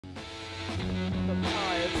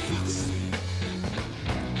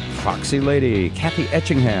Foxy Lady, Kathy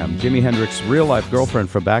Etchingham, Jimi Hendrix's real-life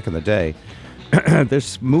girlfriend from back in the day.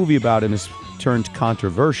 This movie about him has turned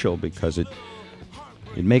controversial because it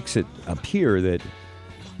makes it appear that,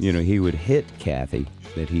 he would hit Kathy,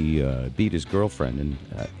 that he beat his girlfriend, and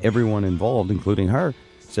everyone involved, including her,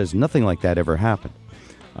 says nothing like that ever happened.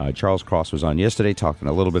 Charles Cross was on yesterday talking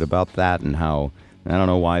a little bit about that and how, I don't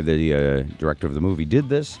know why the director of the movie did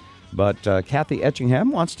this, but Kathy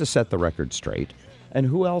Etchingham wants to set the record straight. And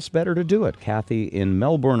who else better to do it? Kathy in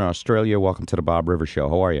Melbourne, Australia. Welcome to the Bob Rivers Show.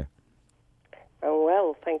 How are you? Oh,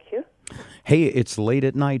 well, thank you. Hey, it's late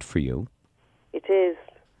at night for you. It is.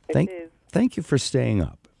 It is. Thank you for staying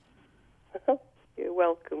up. You're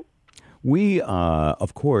welcome. We,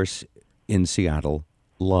 of course, in Seattle,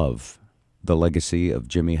 love the legacy of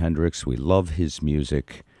Jimi Hendrix. We love his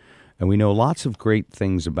music, and we know lots of great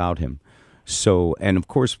things about him. So, and of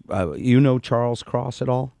course, you know Charles Cross at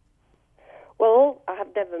all? Well, I have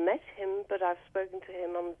never met him, but I've spoken to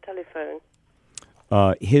him on the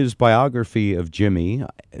telephone. His biography of Jimi,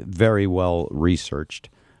 very well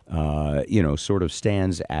researched, sort of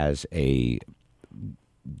stands as a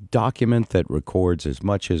document that records as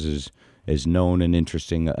much as is known and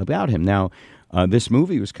interesting about him. Now, this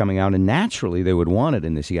movie was coming out, and naturally they would want it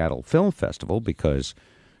in the Seattle Film Festival because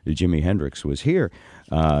Jimi Hendrix was here,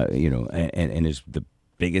 and is the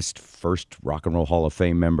biggest first Rock and Roll Hall of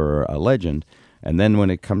Fame member, a legend. And then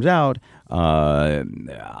when it comes out,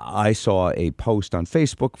 I saw a post on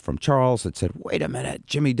Facebook from Charles that said, wait a minute,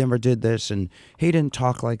 Jimi never did this, and he didn't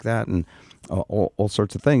talk like that, and all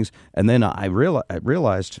sorts of things. And then I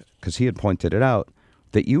realized, because he had pointed it out,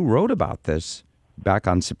 that you wrote about this back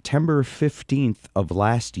on September 15th of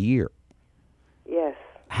last year. Yes.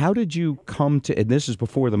 How did you come to, and this is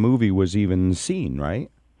before the movie was even seen,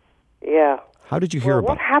 right? Yeah. How did you hear about it?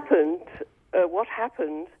 What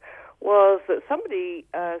happened was that somebody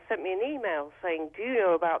sent me an email saying, do you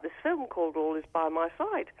know about this film called All Is By My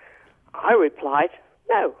Side? I replied,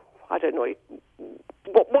 no, I don't know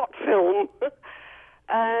what film.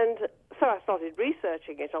 And so I started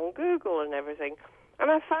researching it on Google and everything, and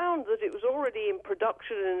I found that it was already in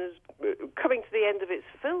production and is coming to the end of its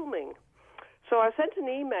filming. So I sent an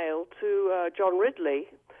email to John Ridley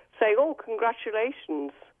saying, oh,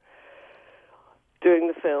 congratulations, doing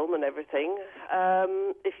the film and everything.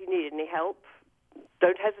 If you need any help,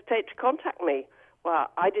 don't hesitate to contact me. Well,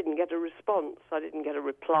 I didn't get a response. I didn't get a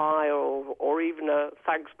reply or even a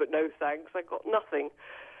thanks but no thanks. I got nothing.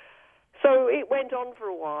 So it went on for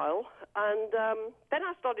a while, and then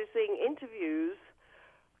I started seeing interviews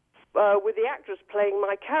with the actress playing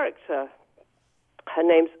my character. Her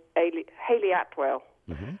name's Hayley Atwell.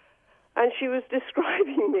 Mm-hmm. And she was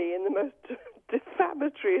describing me in the most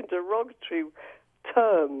defamatory and derogatory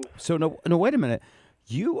terms. So, no, wait a minute.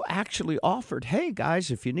 You actually offered, hey,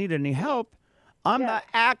 guys, if you need any help, I'm the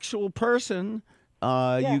actual person.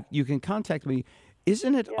 You can contact me.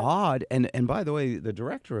 Isn't it odd? And by the way, the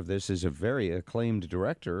director of this is a very acclaimed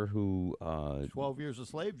director who 12 Years a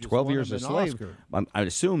Slave. 12 Years a Slave. I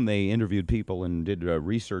assume they interviewed people and did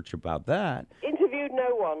research about that. Interviewed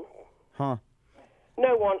no one. Huh.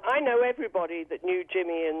 No one. I know everybody that knew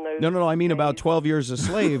Jimi in those. No. I mean days. About 12 Years a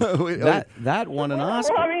Slave. that won an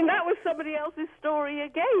Oscar. Well, I mean, that was somebody else's story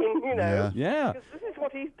again, Yeah. Because this is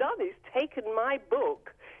what he's done. He's taken my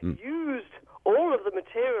book, used all of the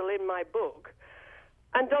material in my book,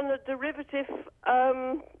 and done a derivative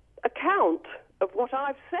account of what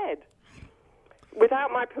I've said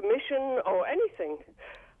without my permission or anything.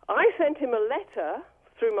 I sent him a letter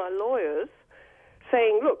through my lawyers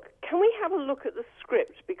saying, look, can we have a look at the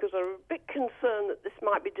script because I'm a bit concerned that this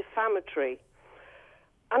might be defamatory.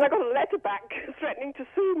 And I got a letter back threatening to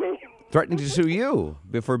sue me. Threatening to sue you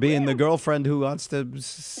for being the girlfriend who wants to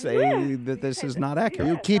say that this is not accurate.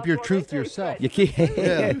 You keep your truth to yourself. You keep.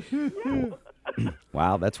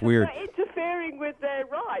 Wow, that's weird. Interfering with their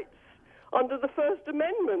rights under the First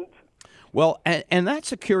Amendment. Well, and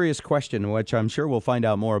that's a curious question, which I'm sure we'll find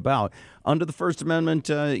out more about. Under the First Amendment,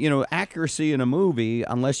 accuracy in a movie,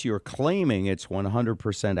 unless you're claiming it's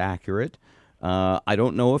 100% accurate, I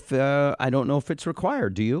don't know if it's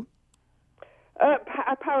required. Do you?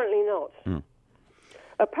 Apparently not.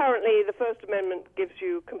 Apparently, the First Amendment gives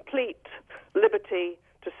you complete liberty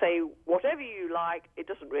to say whatever you like. It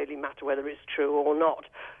doesn't really matter whether it's true or not,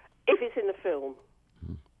 if it's in the film.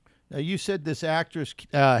 Now, you said this actress,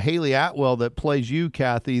 Hayley Atwell, that plays you,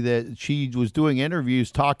 Kathy, that she was doing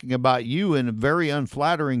interviews talking about you in very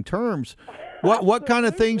unflattering terms. What kind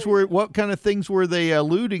of things were they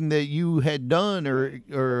alluding that you had done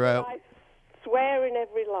I swear in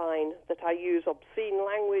every line that I use obscene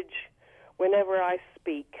language whenever I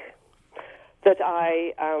speak. that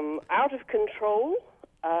I am out of control,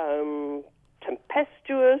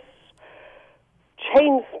 tempestuous,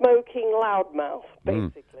 chain-smoking loudmouth,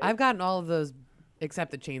 basically. I've gotten all of those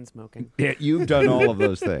except the chain smoking. Yeah, you've done all of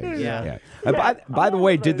those things. Yeah. By the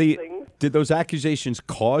way, all of those things. did those accusations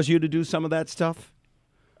cause you to do some of that stuff?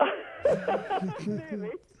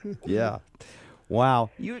 Really? Yeah.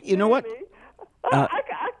 Wow. You know what? Really?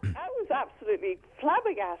 I was absolutely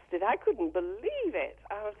flabbergasted. I couldn't believe it.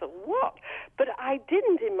 I was like, what? But I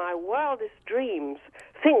didn't, in my wildest dreams,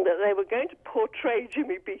 think that they were going to portray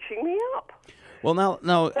Jimmy beating me up. Well, now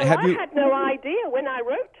So have you? I had no idea. When I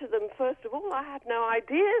wrote to them, first of all, I had no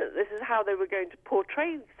idea that this is how they were going to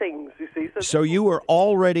portray things, you see. So you were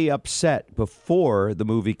already upset before the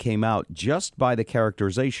movie came out just by the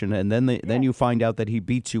characterization, and then you find out that he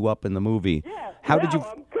beats you up in the movie. Yeah. How did you?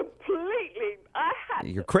 I'm completely...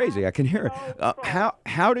 You're crazy. I can hear it.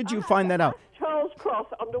 How did you find that out? Charles Cross,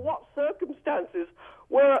 under what circumstances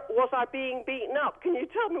was I being beaten up? Can you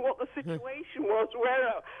tell me what the situation was?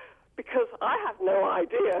 Because I have no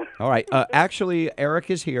idea. All right. Actually, Eric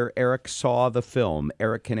is here. Eric saw the film.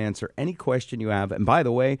 Eric can answer any question you have. And by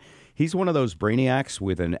the way, he's one of those brainiacs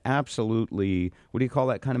with an absolutely, what do you call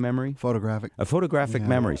that kind of memory? Photographic. A photographic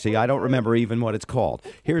memory. See, I don't remember even what it's called.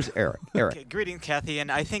 Here's Eric. Eric. Okay, greetings, Kathy.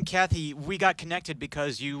 And I think, Kathy, we got connected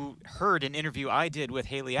because you heard an interview I did with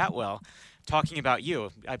Haley Atwell talking about you.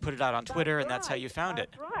 I put it out on Twitter, and that's how you found it.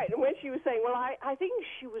 That's right. And when she was saying, well, I think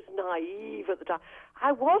she was naive at the time.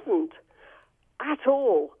 I wasn't at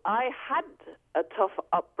all. I had a tough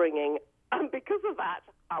upbringing, and because of that,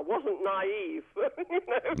 I wasn't naive. You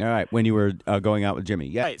know? All right. When you were going out with Jimmy.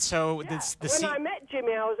 Yeah. Right, so When I met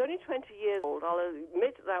Jimmy, I was only 20 years old. I'll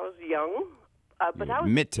admit that I was young, but You I was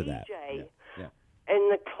admit a to DJ that. Yeah. in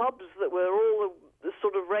the clubs that were all the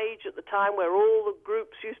sort of rage at the time, where all the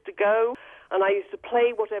groups used to go, and I used to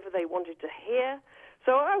play whatever they wanted to hear.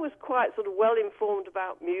 So I was quite sort of well informed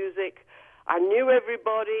about music. I knew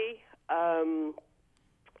everybody, and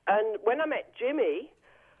when I met Jimmy,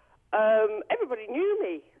 everybody knew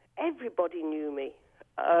me. Everybody knew me,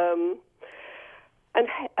 and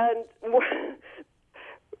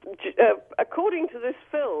according to this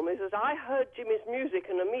film, is that I heard Jimmy's music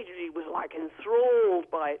and immediately was like enthralled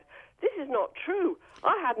by it. This is not true.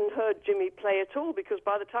 I hadn't heard Jimmy play at all, because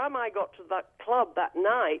by the time I got to that club that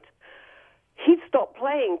night, he'd stopped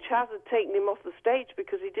playing. Chaz had taken him off the stage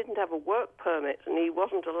because he didn't have a work permit and he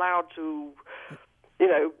wasn't allowed to,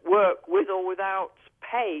 work with or without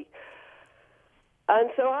pay. And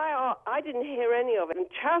so I didn't hear any of it. And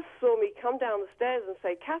Chaz saw me come down the stairs and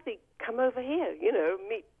say, Kathy, come over here,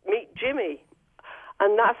 meet Jimmy.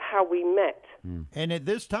 And that's how we met. And at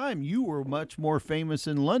this time, you were much more famous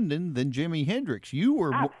in London than Jimi Hendrix. You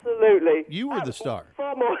were Absolutely. You were the star.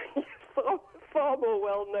 Far more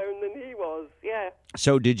well known than he was. Yeah.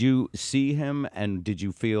 So did you see him, and did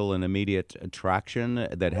you feel an immediate attraction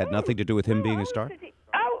that had nothing to do with him being a star? No.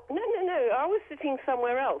 I was sitting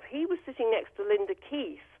somewhere else. He was sitting next to Linda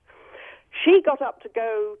Keith. She got up to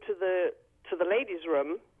go to the ladies'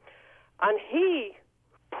 room, and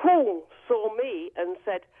Paul saw me and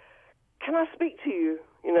said, "Can I speak to you?"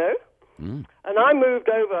 And I moved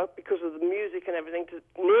over because of the music and everything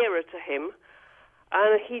nearer to him,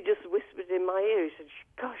 and he just whispered in my ear. He said,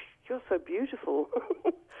 "Gosh, you're so beautiful."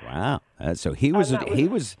 Wow. So he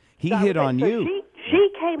hit on so you. She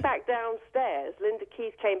came back downstairs. Linda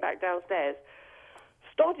Keith came back downstairs,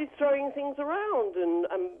 started throwing things around, and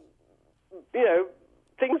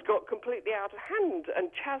things got completely out of hand.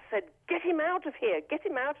 And Chaz said, "Get him out of here! Get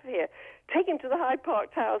him out of here! Take him to the Hyde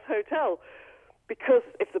Park Towers Hotel." Because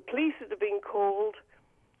if the police had been called,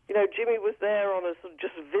 Jimmy was there on a sort of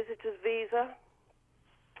just visitor's visa.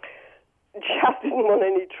 Chaz didn't want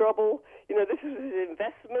any trouble. This was his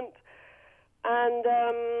investment. And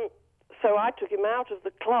so I took him out of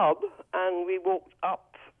the club, and we walked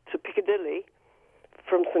up to Piccadilly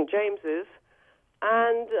from St. James's,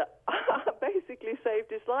 and I basically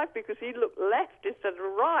saved his life because he looked left instead of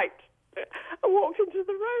right. I walked into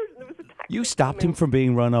the road, and there was a taxi. You stopped him from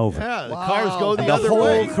being run over. Yeah, the cars go the The other whole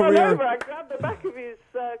way. career. I grabbed the back of his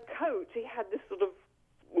coat. He had this sort of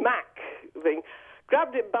Mac thing.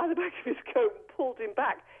 Grabbed him by the back of his coat and pulled him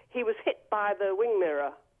back. He was hit by the wing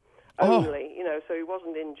mirror only, so he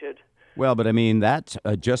wasn't injured. Well, but I mean, that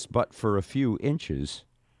just but for a few inches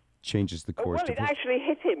changes the course. Well, it actually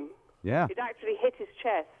hit him. Yeah. It actually hit his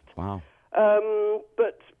chest. Wow.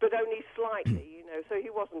 But only slightly, so he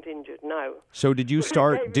wasn't injured, no. So did you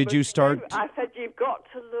start? I said, you've got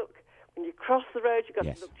to look, when you cross the road, you've got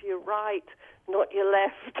Yes. to look to your right, not your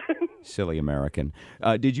left. Silly American.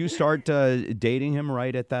 Did you start dating him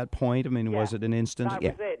right at that point? I mean, was it an instant? That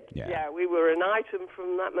was it. Yeah. we were an item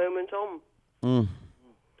from that moment on. Mm.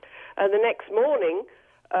 And the next morning,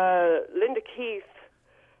 Linda Keith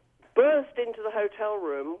burst into the hotel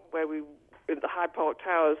room where we, in the Hyde Park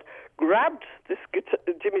Towers, grabbed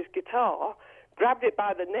Jimmy's guitar, grabbed it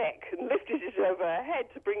by the neck, and lifted it over her head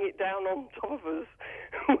to bring it down on top of us.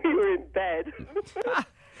 We were in bed.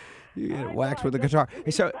 You get whacked with the guitar.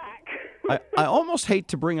 Hey, so I almost hate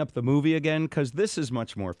to bring up the movie again because this is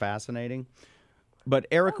much more fascinating. But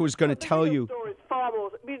Eric was going to tell you. Story's far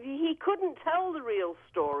more. He couldn't tell the real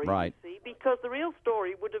story, right? You see, because the real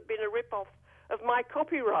story would have been a rip-off of my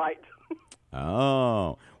copyright.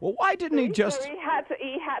 Oh, well, why didn't he just? So he had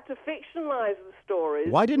to fictionalize the stories.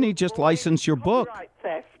 Why didn't he just license your book? Copyright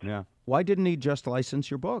theft. Yeah. Why didn't he just license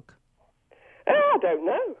your book? I don't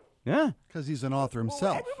know. Yeah. Because he's an author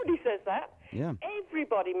himself. Well, everybody says that. Yeah.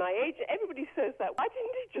 Everybody my age, everybody says that. Why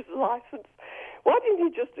didn't he just license? Why didn't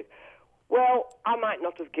he just? Well, I might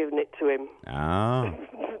not have given it to him. Ah.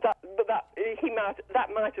 That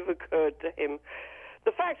might have occurred to him.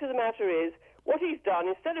 The fact of the matter is, what he's done,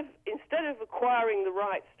 instead of acquiring the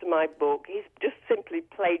rights to my book, he's just simply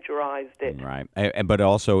plagiarized it. Right. But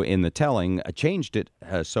also in the telling, changed it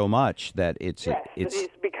so much that it's that it's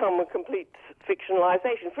become a complete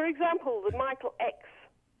fictionalization. For example, the Michael X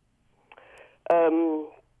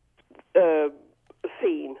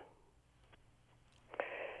scene.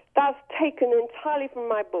 That's taken entirely from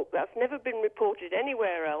my book. That's never been reported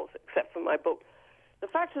anywhere else except for my book. The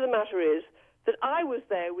fact of the matter is that I was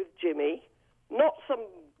there with Jimmy, not some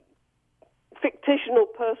fictional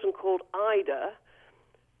person called Ida.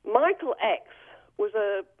 Michael X was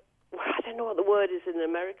I don't know what the word is in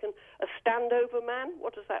American, a standover man?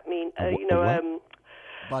 What does that mean?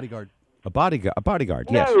 Bodyguard. A bodyguard,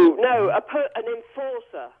 yes. No, an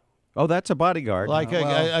enforcer. Oh, that's a bodyguard. Like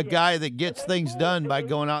a guy that gets things done by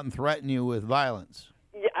going out and threatening you with violence.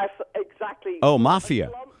 Yes, exactly. Oh, mafia.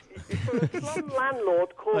 For a slum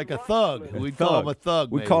landlord called Like a thug. We'd call him a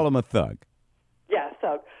thug. We call him a thug. Yeah,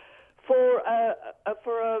 thug. For a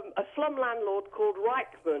slum landlord called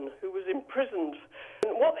Reichman, who was imprisoned.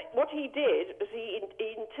 And what he did was he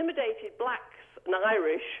intimidated blacks and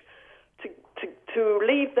Irish to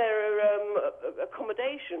leave their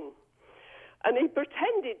accommodation. And he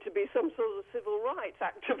pretended to be some sort of civil rights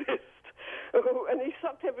activist, and he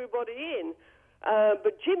sucked everybody in.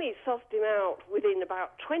 But Jimmy sussed him out within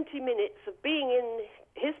about 20 minutes of being in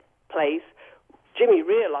his place. Jimmy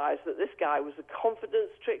realized that this guy was a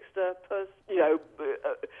confidence trickster,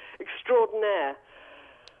 extraordinaire.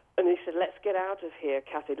 And he said, "Let's get out of here,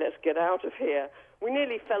 Kathy, let's get out of here." We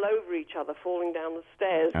nearly fell over each other falling down the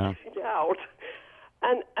stairs, getting out.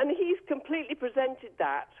 And he's completely presented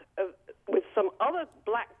that with some other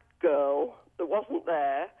black girl that wasn't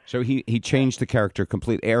there. So he changed the character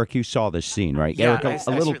completely. Eric, you saw this scene, right? Yeah, Eric, I a little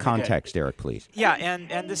certainly context, Eric, please. Yeah,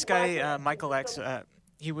 and this guy Michael X,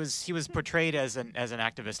 he was portrayed as an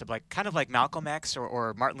activist of kind of like Malcolm X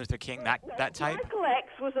or Martin Luther King, that type. Michael X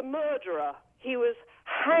was a murderer. He was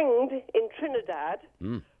hanged in Trinidad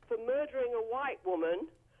for murdering a white woman.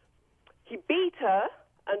 He beat her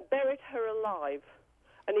and buried her alive,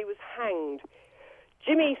 and he was hanged.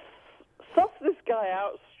 Jimmy sussed this guy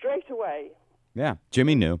out straight away. Yeah,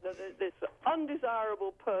 Jimmy knew. This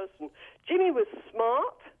undesirable person. Jimmy was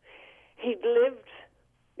smart. He'd lived,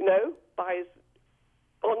 by his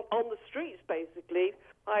on the streets basically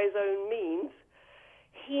by his own means.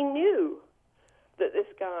 He knew that this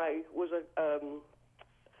guy was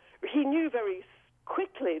he knew very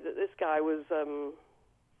quickly that this guy was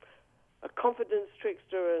a confidence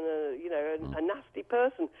trickster and a nasty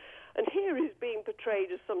person. And here he's being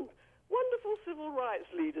portrayed as some wonderful civil rights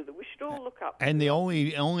leader that we should all look up to. And the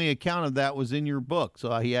only account of that was in your book,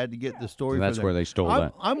 so he had to get the story. And that's where they stole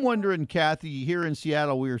that. I'm wondering, Kathy, here in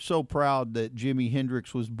Seattle, we are so proud that Jimi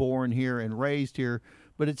Hendrix was born here and raised here.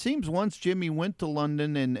 But it seems once Jimmy went to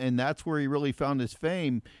London and that's where he really found his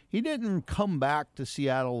fame, he didn't come back to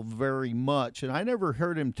Seattle very much. And I never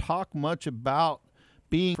heard him talk much about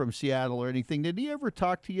being from Seattle or anything. Did he ever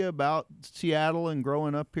talk to you about Seattle and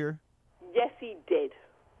growing up here? Yes, he did.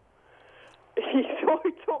 He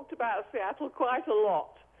talked about Seattle quite a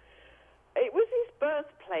lot. It was his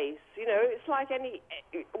birthplace, it's like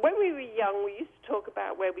when we were young, we used to talk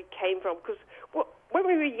about where we came from, because when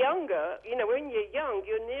we were younger, when you're young,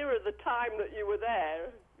 you're nearer the time that you were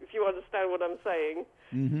there, if you understand what I'm saying.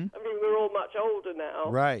 Mm-hmm. I mean, we're all much older now.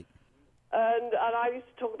 Right. And I used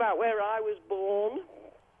to talk about where I was born,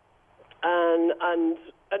 and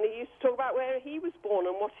he used to talk about where he was born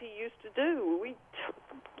and what he used to do.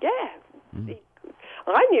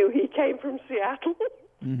 I knew he came from Seattle.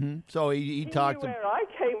 Mm-hmm. So he talked knew where I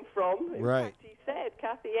came from. In right. fact, he said,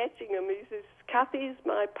 Kathy Etchingham. He says, Kathy's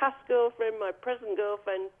my past girlfriend, my present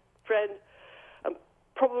friend, and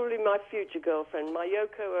probably my future girlfriend, my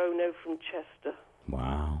Yoko Ono from Chester.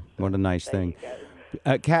 Wow, what a nice thing.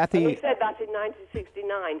 And Kathy, he said that in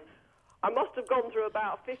 1969. I must have gone through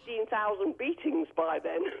about 15,000 beatings by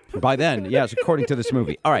then. by then, yes, according to this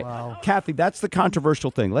movie. All right, Kathy, that's the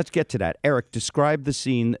controversial thing. Let's get to that. Eric, describe the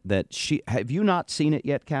scene that she... Have you not seen it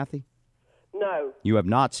yet, Kathy? No. You have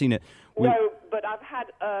not seen it. No, but I've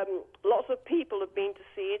had lots of people have been to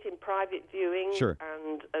see it in private viewing Sure.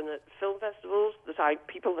 and at film festivals,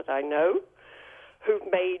 people that I know, who've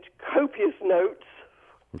made copious notes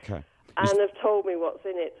Okay. and have told me what's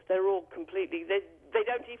in it. They're all completely... They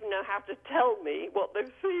don't even know how to tell me what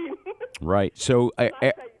they've seen. Right, so... I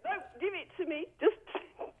say, no, give it to me. Just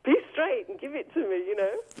be straight and give it to me, you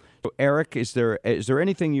know. Eric, is there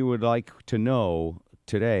anything you would like to know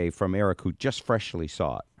today from Eric, who just freshly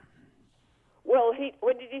saw it? Well,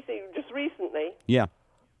 when did he see it? Just recently? Yeah.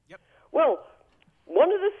 Well,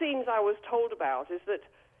 one of the scenes I was told about is that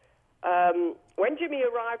when Jimmy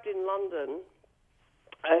arrived in London,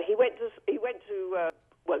 he went to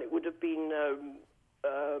well, it would have been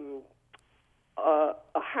a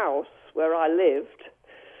house where I lived.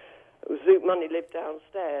 Zoot Money lived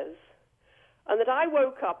downstairs, and that I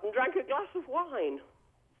woke up and drank a glass of wine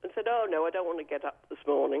and said, "Oh no, I don't want to get up this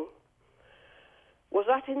morning." Was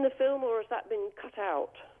that in the film, or has that been cut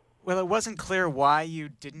out? Well, it wasn't clear why you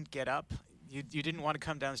didn't get up. You didn't want to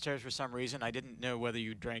come downstairs for some reason. I didn't know whether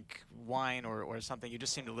you drank wine or something. You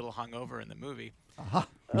just seemed a little hungover in the movie.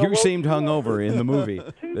 You seemed hungover in the movie.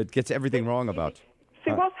 That gets everything wrong about.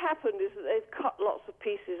 See, what's happened is that they've cut lots of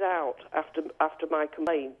pieces out after my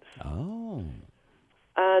complaints. Oh.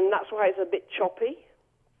 And that's why it's a bit choppy.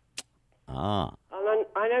 Ah. And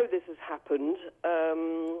I know this has happened.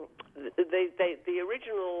 The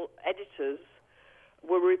original editors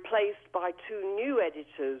were replaced by two new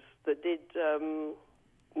editors that did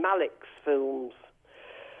Malik's films.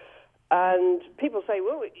 And people say,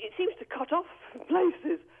 well, it seems to cut off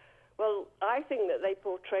places. Well, I think that they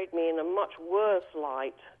portrayed me in a much worse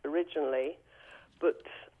light originally, but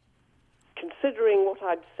considering what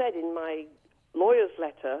I'd said in my lawyer's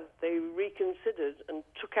letter, they reconsidered and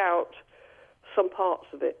took out some parts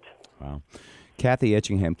of it. Wow. Kathy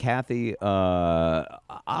Etchingham. Kathy,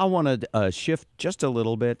 I want to shift just a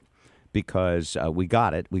little bit because we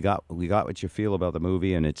got it. We got what you feel about the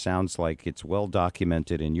movie, and it sounds like it's well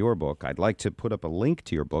documented in your book. I'd like to put up a link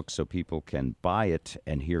to your book so people can buy it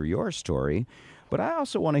and hear your story. But I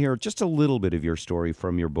also want to hear just a little bit of your story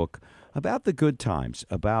from your book about the good times,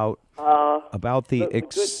 about the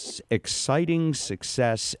exciting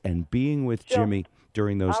success and being with Jimmy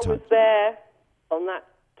during those I times. was there on that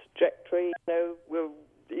trajectory.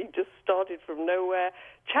 He just started from nowhere.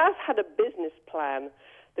 Chaz had a business plan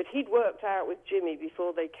that he'd worked out with Jimmy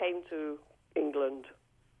before they came to England.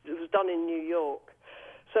 It was done in New York.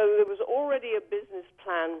 So there was already a business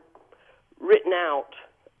plan written out.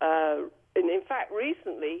 And in fact,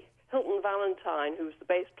 recently, Hilton Valentine, who was the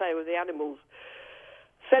bass player with the Animals,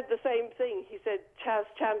 said the same thing. He said Chaz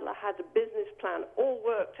Chandler had a business plan all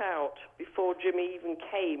worked out before Jimmy even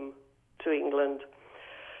came to England.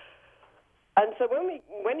 And so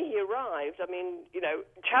when he arrived, I mean,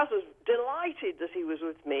 Chaz was delighted that he was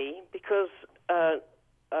with me because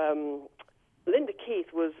Linda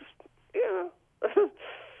Keith was,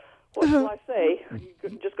 what shall I say?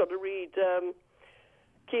 You just got to read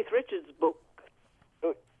Keith Richards' book.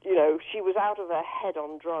 She was out of her head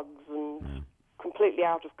on drugs and completely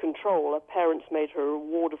out of control. Her parents made her a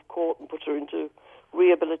ward of court and put her into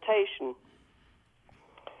rehabilitation.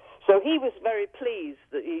 So he was very pleased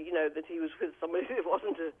that he was with somebody who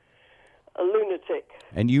wasn't a lunatic.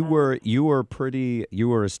 And you were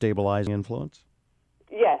a stabilizing influence?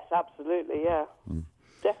 Yes, absolutely, yeah.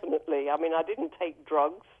 Definitely. I mean, I didn't take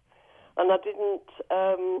drugs, and I didn't...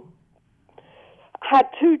 had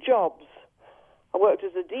two jobs. I worked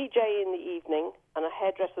as a DJ in the evening and a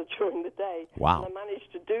hairdresser during the day. Wow. And I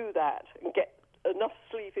managed to do that and get enough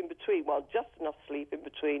sleep in between, just enough sleep in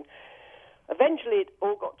between. Eventually, it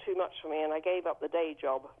all got too much for me, and I gave up the day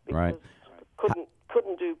job because I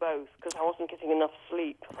couldn't do both because I wasn't getting enough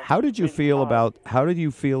sleep. How did you feel about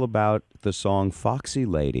the song "Foxy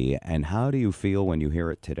Lady," and how do you feel when you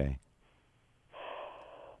hear it today?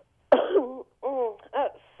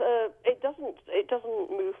 It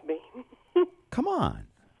doesn't move me. Come on.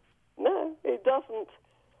 No, it doesn't.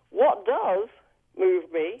 What does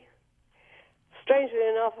move me, strangely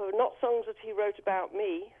enough, are not songs that he wrote about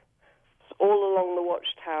me. All Along the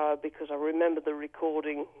Watchtower, because I remember the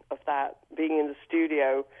recording of that, being in the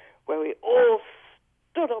studio, where we all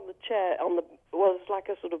stood on the chair, was like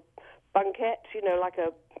a sort of banquette, like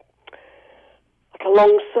a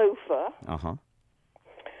long sofa. Uh-huh.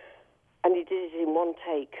 And he did it in one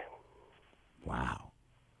take. Wow.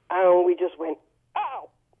 And we just went, ow!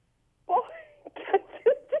 What?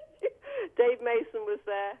 Dave Mason was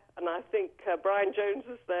there, and I think Brian Jones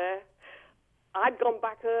was there. I'd gone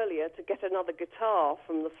back earlier to get another guitar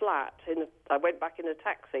from the flat. I went back in a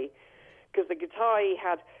taxi, because the guitar he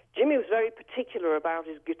had, Jimmy was very particular about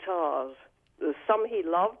his guitars. There's some he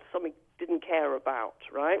loved, some he didn't care about,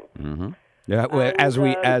 right? Mm-hmm. Yeah, well, as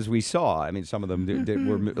we saw, I mean, some of them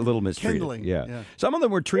were a little mistreated. Kindling, Yeah. yeah. Some of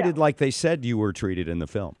them were treated like they said you were treated in the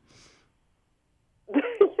film.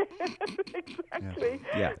 Exactly.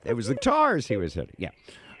 Yeah, it was the guitars he was hitting. Yeah.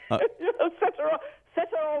 Set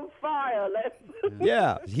her on fire, Les.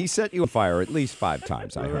 Yeah, he set you on fire at least 5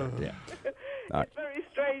 times, I heard. Yeah. It's very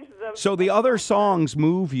strange. So the other songs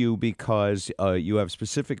move you because you have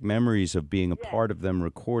specific memories of being a part of them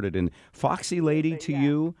recorded. And Foxy Lady to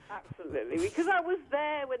you? Absolutely. Because I was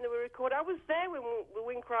there when they were recorded. I was there when The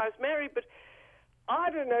Wind Cries Mary, but I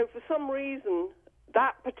don't know, for some reason,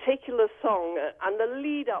 that particular song and the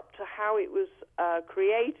lead up to how it was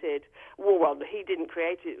created, well, he didn't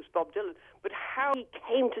create it, it was Bob Dylan, but how he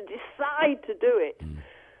came to decide to do it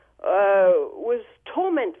was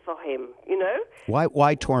torment for him,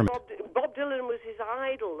 Why torment? Bob Dylan was his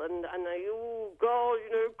idol, and oh God,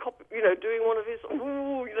 doing one of his,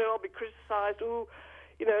 I'll be criticised, and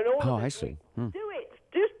all of I this. see. Do it,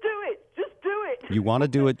 just do it, just do it. You want to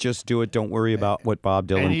do it, just do it. Don't worry about what Bob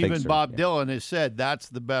Dylan And thinks. even Bob Dylan has said that's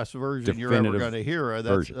the best version you're ever Definitive going to hear.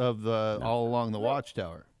 That's version. of the All Along the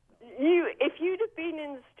Watchtower. If you'd have been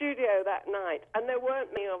in the studio that night, and there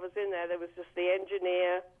weren't many of us in there was just the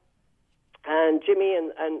engineer and Jimmy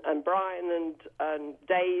and Brian and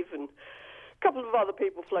Dave and a couple of other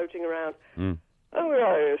people floating around. And we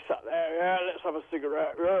all sat there, let's have a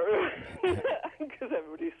cigarette. Because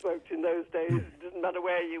everybody smoked in those days. It didn't matter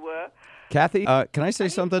where you were. Kathy, can I say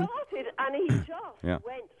something? He started, and he just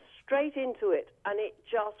went straight into it, and it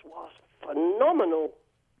just was phenomenal.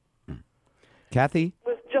 Kathy? It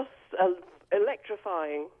was just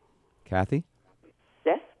electrifying. Kathy?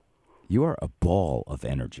 Yes? You are a ball of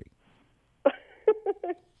energy.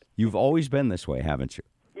 You've always been this way, haven't you?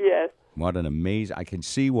 Yes. What an amazing... I can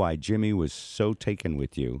see why Jimmy was so taken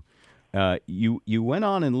with you. You went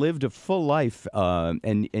on and lived a full life,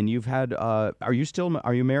 and you've had... Are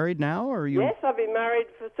you married now? Or are you? Yes, I've been married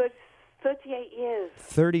for 38 years.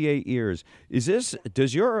 38 years.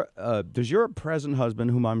 Does your present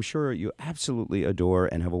husband, whom I'm sure you absolutely adore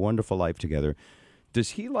and have a wonderful life together, does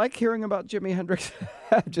he like hearing about Jimi Hendrix?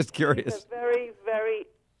 Just curious. He's a very, very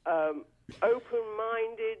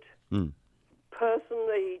open-minded person.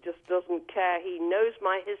 He just doesn't care. He knows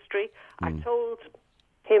my history. I told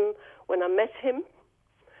him when I met him.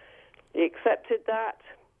 He accepted that,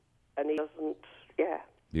 and he doesn't. Yeah.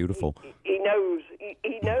 Beautiful. He knows.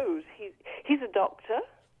 He knows. He's a doctor.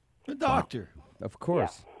 The doctor. Of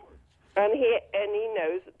course. Yeah. And he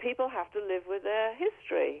knows that people have to live with their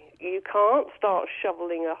history. You can't start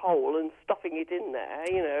shoveling a hole and stuffing it in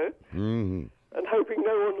there, and hoping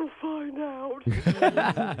no one will find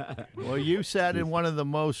out. Well, you sat in one of the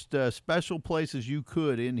most special places you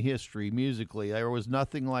could in history musically. There was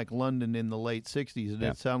nothing like London in the late 60s, and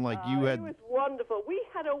it sounded like you had... It was wonderful. We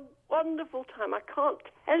had a wonderful time. I can't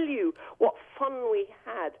tell you what fun we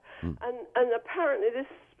had. And apparently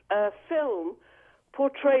this film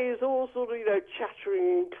portrays all sort of, chattering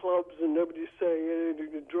in clubs and nobody saying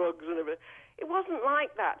anything, drugs and everything. It wasn't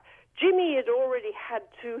like that. Jimmy had already had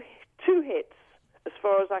two hits, as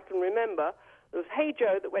far as I can remember. There was Hey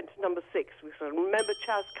Joe that went to number 6. I remember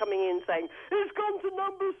Chaz coming in saying, it's gone to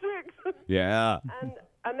number 6. Yeah.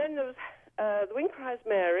 And then there was The Wind Cries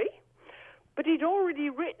Mary. But he'd already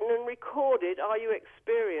written and recorded Are You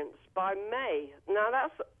Experienced by May. Now,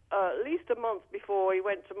 that's at least a month before he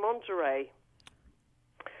went to Monterey.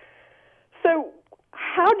 So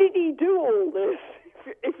how did he do all this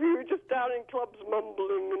if he were just down in clubs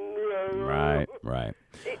mumbling? And, Right.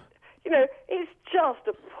 It's just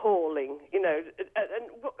appalling, and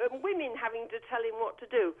women having to tell him what to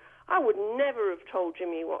do. I would never have told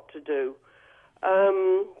Jimmy what to do.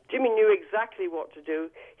 Jimmy knew exactly what to do.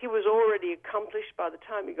 He was already accomplished by the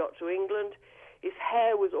time he got to England. His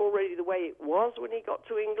hair was already the way it was when he got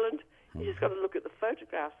to England. You just got to look at the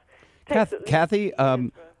photographs. Kathy,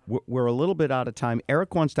 we're a little bit out of time.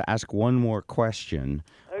 Eric wants to ask one more question.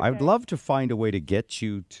 Okay. I'd love to find a way to get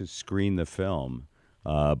you to screen the film,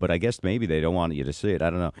 but I guess maybe they don't want you to see it. I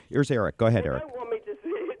don't know. Here's Eric. Go ahead, They Eric. don't want me to see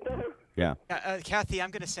it, no. Yeah. Kathy,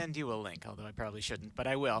 I'm going to send you a link, although I probably shouldn't, but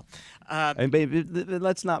I will. And baby,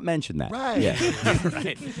 let's not mention that. Right. Yeah.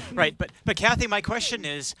 Right. But Kathy, my question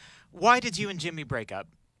is, why did you and Jimmy break up?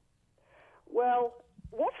 Well,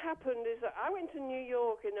 what happened is that I went to New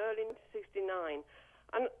York in early 1969,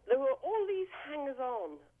 and there were all these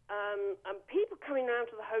hangers-on, and people coming around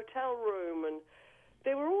to the hotel room, and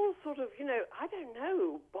they were all sort of, I don't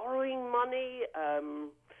know, borrowing money.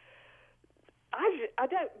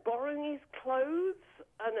 Borrowing his clothes,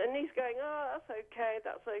 and he's going, oh, that's okay,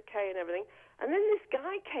 and everything. And then this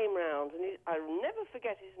guy came round, and I'll never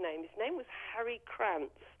forget his name. His name was Harry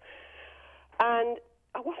Krantz. And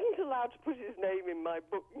I wasn't allowed to put his name in my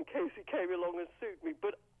book in case he came along and sued me,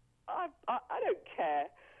 but I don't care,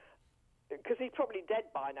 because he's probably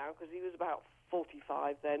dead by now, because he was about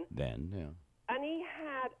 45 then. Yeah. And he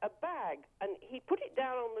had a bag, and he put it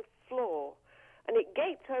down on the floor, and it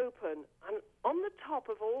gaped open, and on the top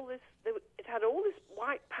of all this, it had all this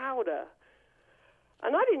white powder.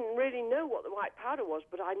 And I didn't really know what the white powder was,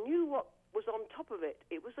 but I knew what was on top of it.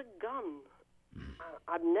 It was a gun.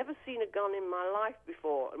 I'd never seen a gun in my life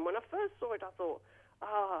before. And when I first saw it, I thought,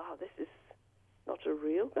 this is not a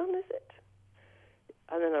real gun, is it?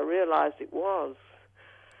 And then I realized it was.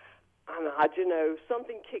 And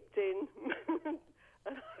something kicked in.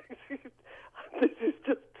 And this is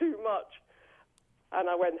just too much. And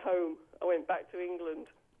I went home. I went back to England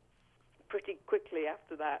pretty quickly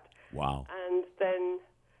after that. Wow. And then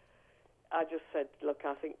I just said, look,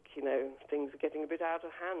 I think, things are getting a bit out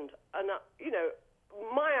of hand. And,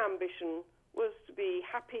 my ambition was to be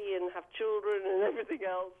happy and have children and everything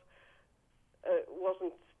else. It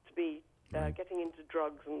wasn't to be getting into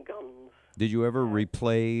drugs and guns. Did you ever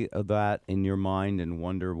replay that in your mind and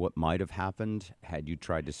wonder what might have happened had you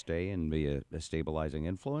tried to stay and be a stabilizing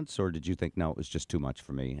influence, or did you think, no, it was just too much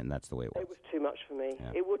for me, and that's the way it was? It was too much for me.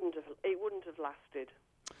 Yeah. It wouldn't have lasted.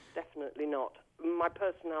 Definitely not. My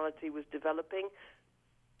personality was developing.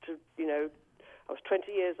 I was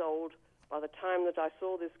 20 years old. By the time that I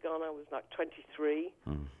saw this gun, I was like 23,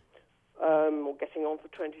 or getting on for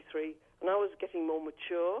 23, and I was getting more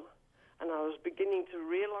mature. And I was beginning to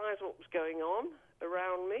realize what was going on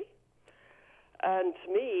around me. And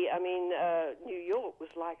to me, New York was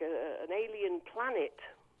like an alien planet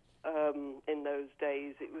in those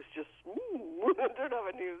days. It was just, I don't know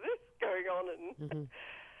if I knew this going on. And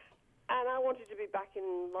I wanted to be back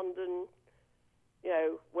in London,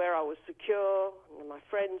 where I was secure, and my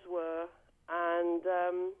friends were. And,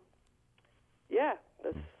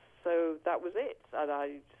 so that was it. And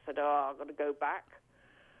I said, I've got to go back.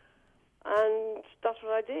 And that's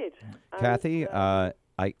what I did. Kathy, I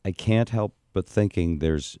can't help but thinking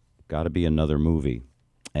there's got to be another movie,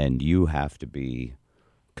 and you have to be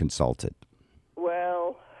consulted.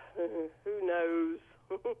 Well, who knows?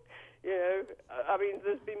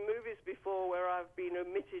 There's been movies before where I've been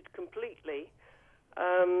omitted completely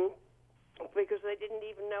because they didn't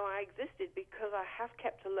even know I existed, because I have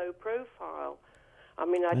kept a low profile.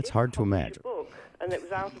 That's hard to imagine. A book, and it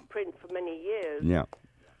was out of print for many years. Yeah.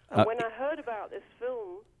 And when I heard about this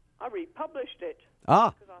film, I republished it.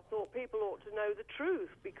 Because I thought people ought to know the truth,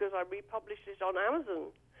 because I republished it on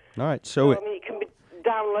Amazon. All right. So it can be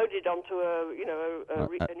downloaded onto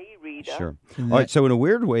an e-reader. Sure. All right. So in a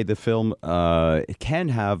weird way, the film can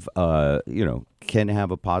have a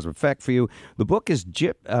positive effect for you. The book is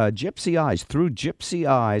Gypsy Eyes, Through Gypsy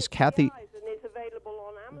Eyes. Kathy. And it's available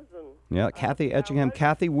on Amazon. Yeah, Kathy Etchingham.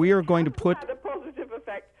 Kathy, we are going to put. Had a positive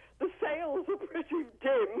effect. The sales are pretty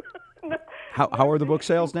dim. How are the book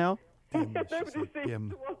sales now? Nobody seems to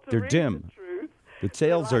want to They're read dim. the truth. The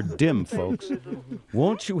sales are dim, folks.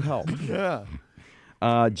 Won't you help? Yeah.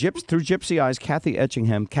 Through Gypsy Eyes, Kathy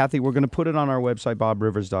Etchingham. Kathy, we're going to put it on our website,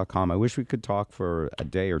 bobrivers.com. I wish we could talk for a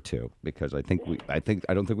day or two, because I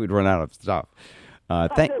don't think we'd run out of stuff. I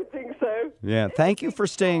don't think so. Yeah, thank you for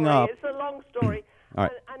staying up. It's a long story. All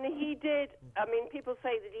right. And he did. People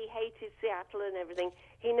say that he hated Seattle and everything.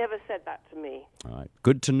 He never said that to me. All right,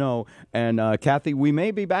 good to know. And Kathy, we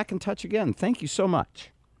may be back in touch again. Thank you so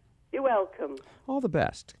much. You're welcome. All the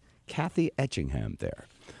best. Kathy Etchingham there.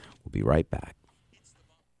 We'll be right back.